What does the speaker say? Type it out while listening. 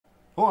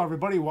Hello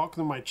everybody,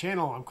 welcome to my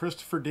channel. I'm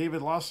Christopher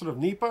David Lawson of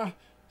NEPA,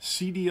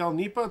 CDL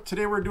NEPA.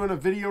 Today we're doing a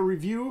video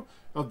review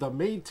of the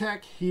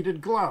Madetec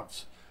heated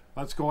gloves.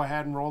 Let's go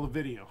ahead and roll the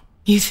video.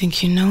 You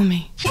think you know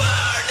me? All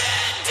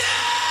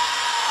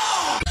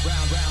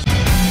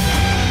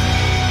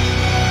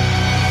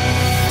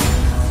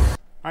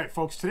right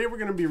folks, today we're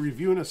going to be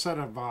reviewing a set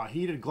of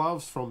heated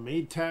gloves from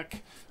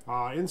Madetec.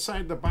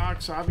 Inside the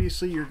box,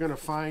 obviously you're going to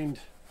find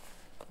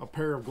a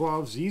pair of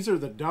gloves. These are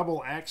the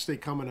double X. They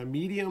come in a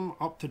medium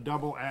up to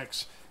double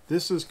X.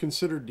 This is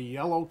considered the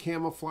yellow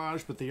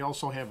camouflage, but they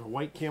also have a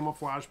white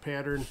camouflage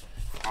pattern.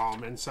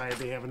 Inside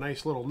they have a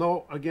nice little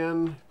note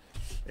again,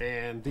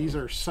 and these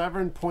are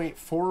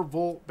 7.4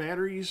 volt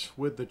batteries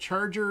with the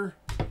charger,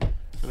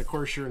 and of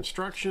course your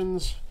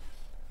instructions,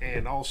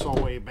 and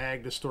also a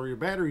bag to store your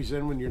batteries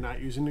in when you're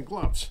not using the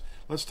gloves.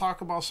 Let's talk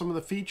about some of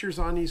the features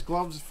on these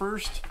gloves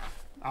first.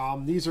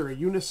 These are a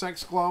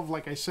unisex glove,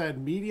 like I said,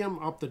 medium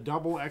up to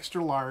double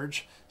extra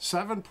large,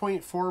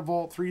 7.4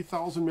 volt,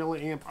 3000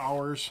 milliamp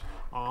hours.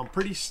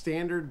 Pretty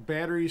standard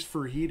batteries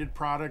for heated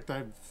product.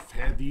 I've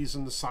had these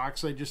in the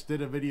socks I just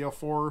did a video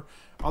for,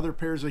 other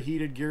pairs of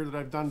heated gear that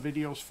I've done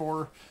videos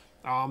for.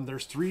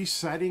 There's 3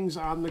 settings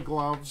on the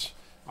gloves.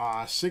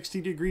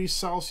 60 degrees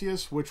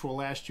Celsius, which will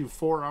last you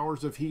 4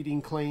 hours of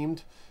heating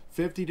claimed,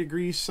 50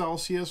 degrees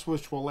Celsius,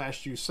 which will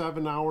last you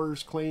 7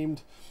 hours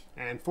claimed,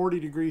 and 40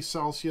 degrees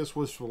Celsius,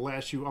 which will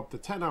last you up to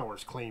 10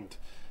 hours claimed.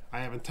 I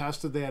haven't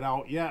tested that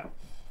out yet,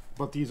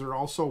 but these are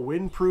also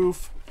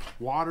windproof,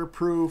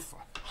 waterproof.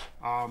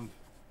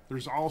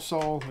 There's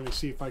also, let me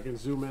see if I can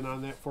zoom in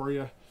on that for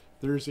you.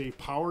 There's a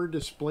power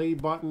display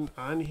button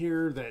on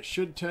here that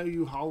should tell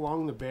you how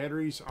long the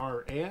batteries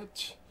are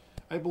at,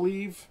 I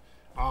believe.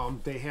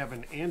 They have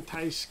an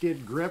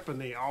anti-skid grip,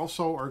 and they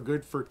also are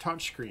good for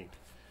touchscreen.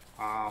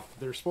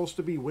 They're supposed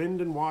to be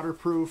wind and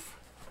waterproof.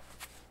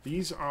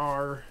 These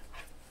are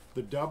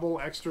the double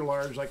extra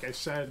large. Like I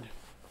said,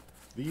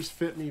 these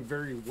fit me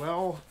very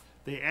well.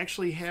 They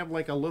actually have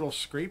like a little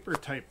scraper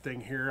type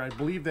thing here. I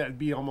believe that'd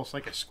be almost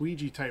like a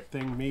squeegee type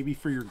thing, maybe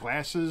for your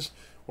glasses,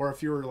 or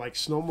if you were like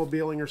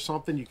snowmobiling or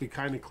something, you could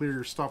kind of clear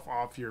your stuff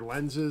off your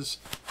lenses.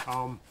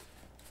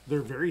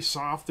 They're very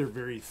soft, they're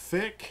very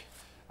thick.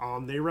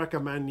 They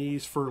recommend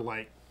these for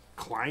like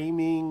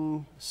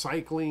climbing,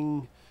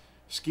 cycling,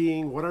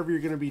 skiing, whatever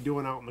you're going to be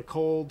doing out in the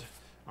cold.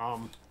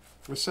 Like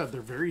I said, they're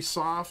very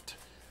soft.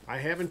 I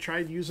haven't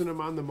tried using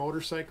them on the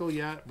motorcycle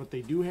yet, but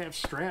they do have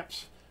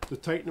straps to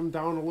tighten them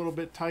down a little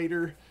bit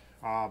tighter.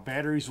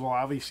 Batteries will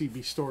obviously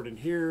be stored in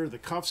here. The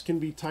cuffs can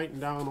be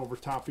tightened down over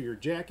top of your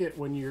jacket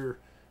when you're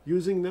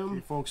using them.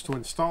 Okay, folks, to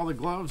install the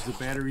gloves, the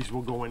batteries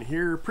will go in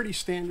here. Pretty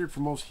standard for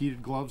most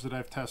heated gloves that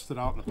I've tested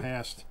out in the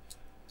past.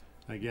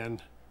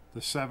 Again, the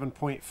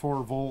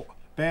 7.4 volt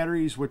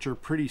batteries, which are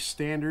pretty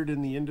standard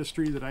in the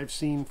industry that I've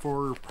seen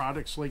for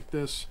products like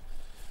this,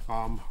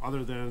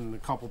 other than a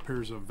couple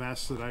pairs of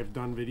vests that I've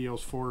done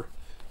videos for.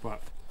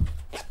 But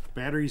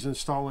batteries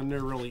install in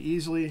there really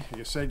easily.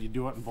 Like I said, you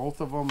do it in both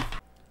of them.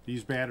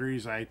 These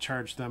batteries, I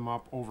charged them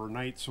up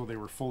overnight so they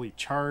were fully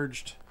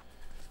charged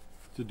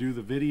to do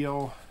the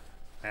video.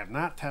 I have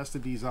not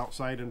tested these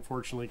outside,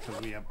 unfortunately,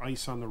 because we have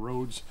ice on the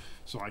roads,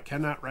 so I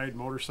cannot ride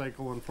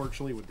motorcycle,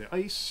 unfortunately, with the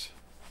ice.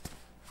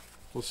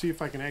 We'll see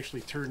if I can actually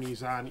turn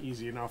these on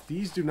easy enough.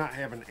 These do not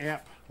have an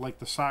app like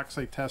the socks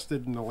I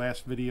tested in the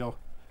last video.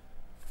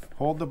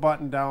 Hold the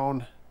button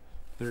down.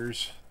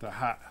 There's the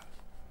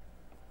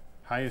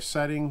highest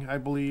setting, I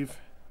believe.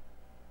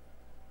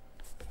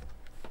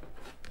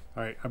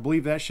 Alright, I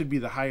believe that should be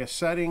the highest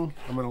setting.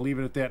 I'm going to leave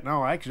it at that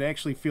now. I could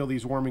actually feel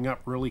these warming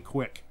up really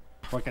quick.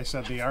 Like I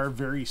said, they are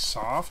very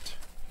soft.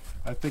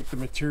 I think the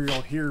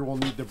material here will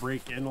need to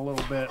break in a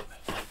little bit,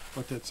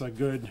 but it's a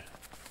good...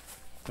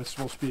 That's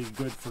supposed to be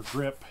good for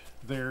grip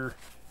there.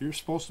 You're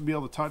supposed to be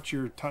able to touch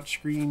your touch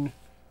screen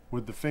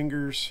with the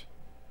fingers.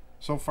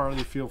 So far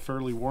they feel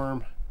fairly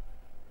warm.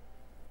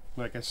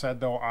 Like I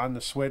said though, on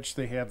the switch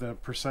they have the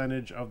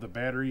percentage of the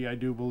battery, I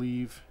do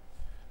believe.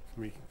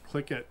 Let me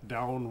click it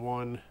down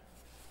one.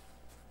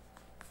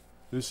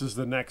 This is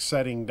the next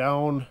setting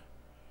down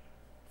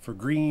for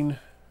green,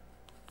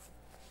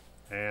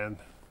 and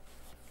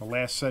the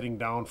last setting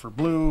down for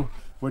blue,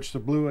 which the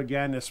blue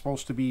again is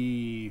supposed to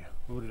be,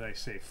 what did I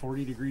say,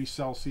 40 degrees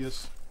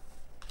Celsius.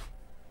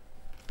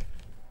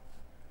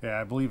 Yeah,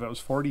 I believe it was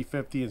 40,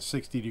 50, and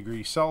 60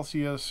 degrees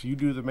Celsius. You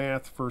do the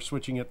math for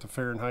switching it to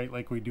Fahrenheit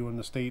like we do in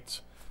the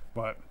States.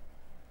 But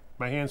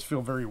my hands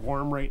feel very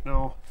warm right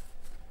now.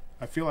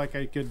 I feel like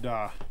I could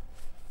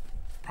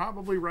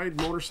probably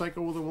ride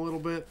motorcycle with them a little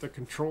bit. The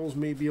controls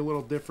may be a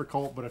little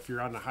difficult, but if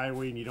you're on the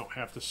highway and you don't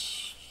have to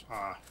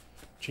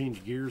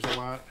change gears a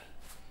lot,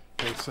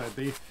 like I said,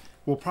 they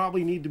will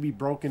probably need to be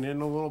broken in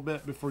a little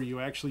bit before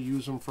you actually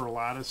use them for a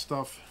lot of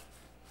stuff.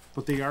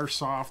 But they are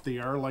soft. They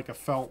are like a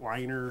felt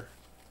liner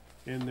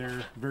in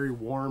there, very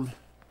warm.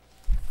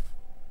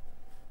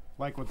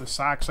 Like with the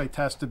socks I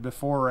tested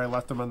before, I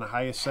left them on the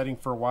highest setting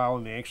for a while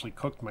and they actually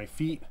cooked my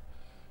feet.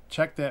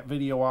 Check that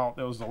video out.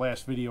 That was the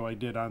last video I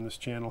did on this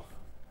channel.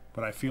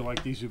 But I feel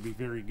like these would be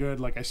very good.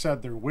 Like I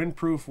said, they're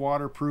windproof,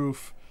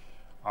 waterproof.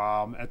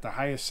 At the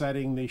highest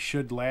setting, they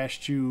should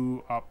last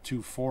you up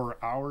to 4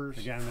 hours.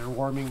 Again, they're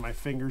warming my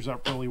fingers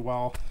up really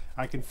well.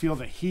 I can feel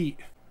the heat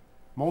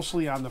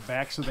mostly on the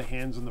backs of the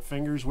hands and the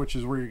fingers, which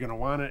is where you're going to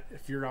want it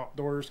if you're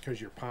outdoors,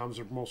 because your palms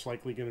are most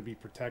likely going to be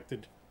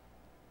protected.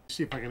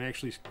 See if I can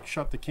actually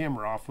shut the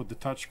camera off with the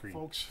touchscreen.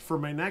 Folks, for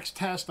my next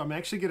test, I'm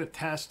actually going to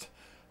test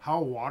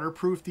how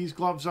waterproof these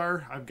gloves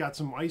are. I've got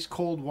some ice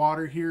cold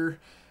water here.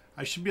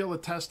 I should be able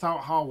to test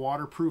out how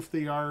waterproof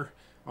they are.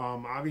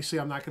 Obviously,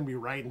 I'm not going to be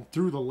riding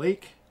through the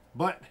lake,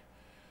 but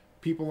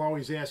people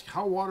always ask,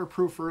 how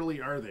waterproof really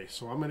are they?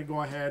 So I'm going to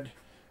go ahead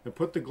and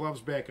put the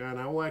gloves back on.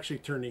 I will actually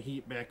turn the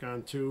heat back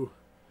on too.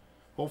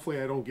 Hopefully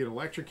I don't get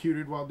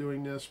electrocuted while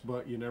doing this,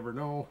 but you never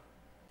know.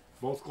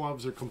 Both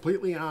gloves are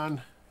completely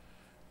on.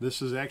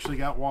 This has actually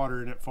got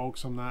water in it,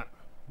 folks. I'm not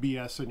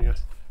BSing you.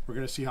 We're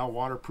going to see how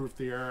waterproof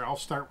they are. I'll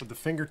start with the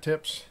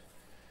fingertips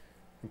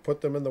and put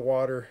them in the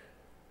water.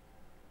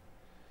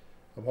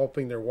 I'm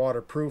hoping they're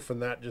waterproof and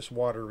not just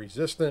water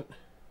resistant.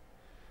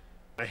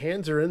 My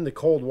hands are in the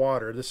cold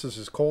water. This is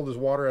as cold as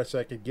water as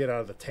I could get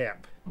out of the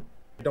tap.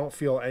 I don't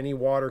feel any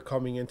water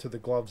coming into the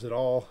gloves at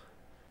all.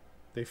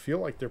 They feel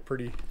like they're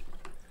pretty,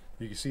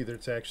 you can see that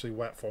it's actually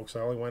wet, folks.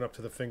 I only went up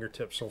to the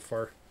fingertips so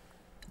far.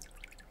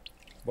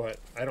 But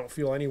I don't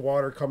feel any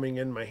water coming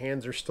in. My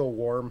hands are still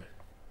warm.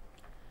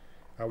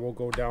 I will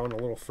go down a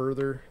little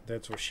further.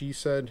 That's what she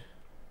said.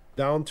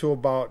 Down to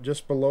about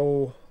just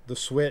below the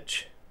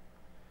switch.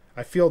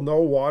 I feel no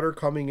water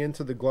coming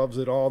into the gloves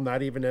at all,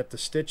 not even at the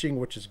stitching,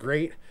 which is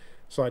great.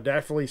 So I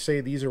definitely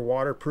say these are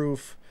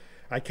waterproof.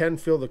 I can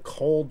feel the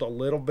cold a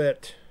little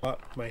bit,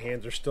 but my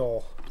hands are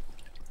still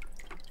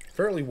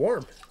fairly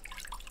warm.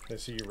 I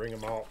see you wring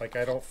them out. Like,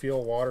 I don't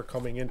feel water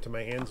coming into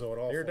my hands at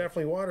all. They're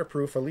definitely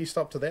waterproof, at least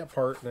up to that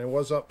part, and I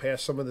was up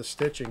past some of the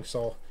stitching,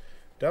 so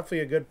definitely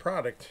a good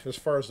product as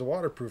far as the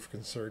waterproof is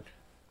concerned.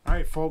 All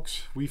right,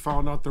 folks, we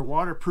found out they're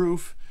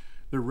waterproof.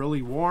 They're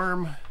really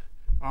warm.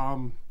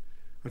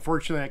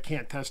 Unfortunately, I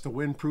can't test the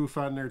windproof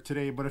on there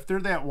today, but if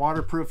they're that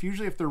waterproof,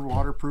 usually if they're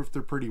waterproof,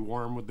 they're pretty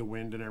warm with the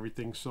wind and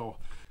everything. So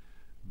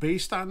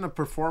based on the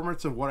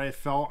performance of what I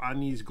felt on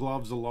these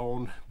gloves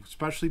alone,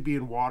 especially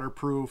being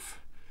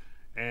waterproof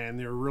and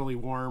they're really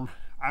warm,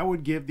 I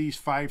would give these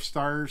 5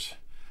 stars.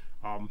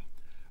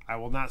 I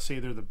will not say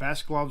they're the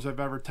best gloves I've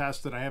ever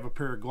tested. I have a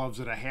pair of gloves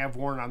that I have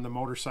worn on the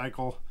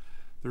motorcycle.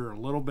 They're a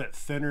little bit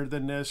thinner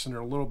than this and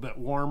they're a little bit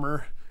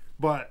warmer,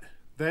 but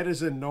that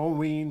is in no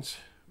means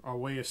a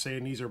way of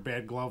saying these are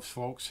bad gloves,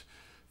 folks.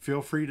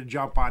 Feel free to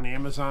jump on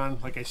Amazon.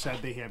 Like I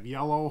said, they have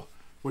yellow,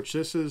 which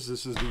this is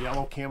the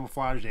yellow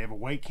camouflage. They have a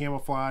white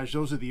camouflage.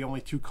 Those are the only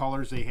 2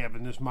 colors they have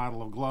in this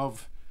model of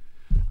glove.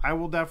 I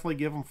will definitely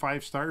give them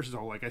 5 stars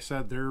though. Like I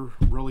said, they're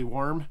really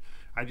warm.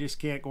 I just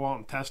can't go out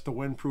and test the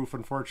windproof,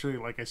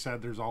 unfortunately. Like I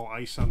said, there's all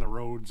ice on the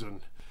roads,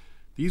 and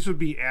these would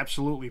be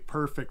absolutely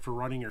perfect for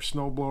running your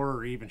snowblower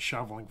or even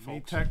shoveling,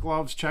 folks. Madetec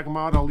gloves, check them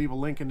out. I'll leave a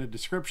link in the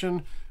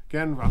description.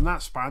 Again, I'm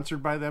not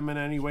sponsored by them in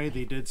any way.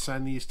 They did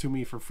send these to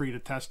me for free to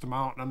test them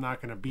out, and I'm not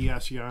going to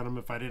BS you on them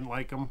if I didn't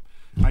like them.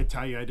 I'd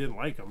tell you I didn't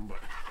like them, but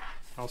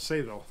I'll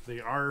say though, they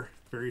are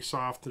very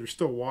soft. There's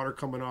still water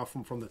coming off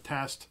them from the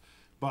test,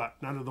 but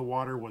none of the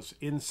water was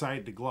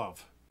inside the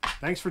glove.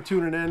 Thanks for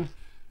tuning in.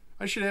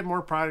 I should have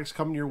more products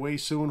coming your way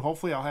soon.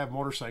 Hopefully I'll have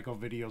motorcycle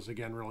videos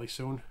again really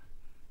soon.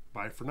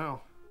 Bye for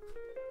now.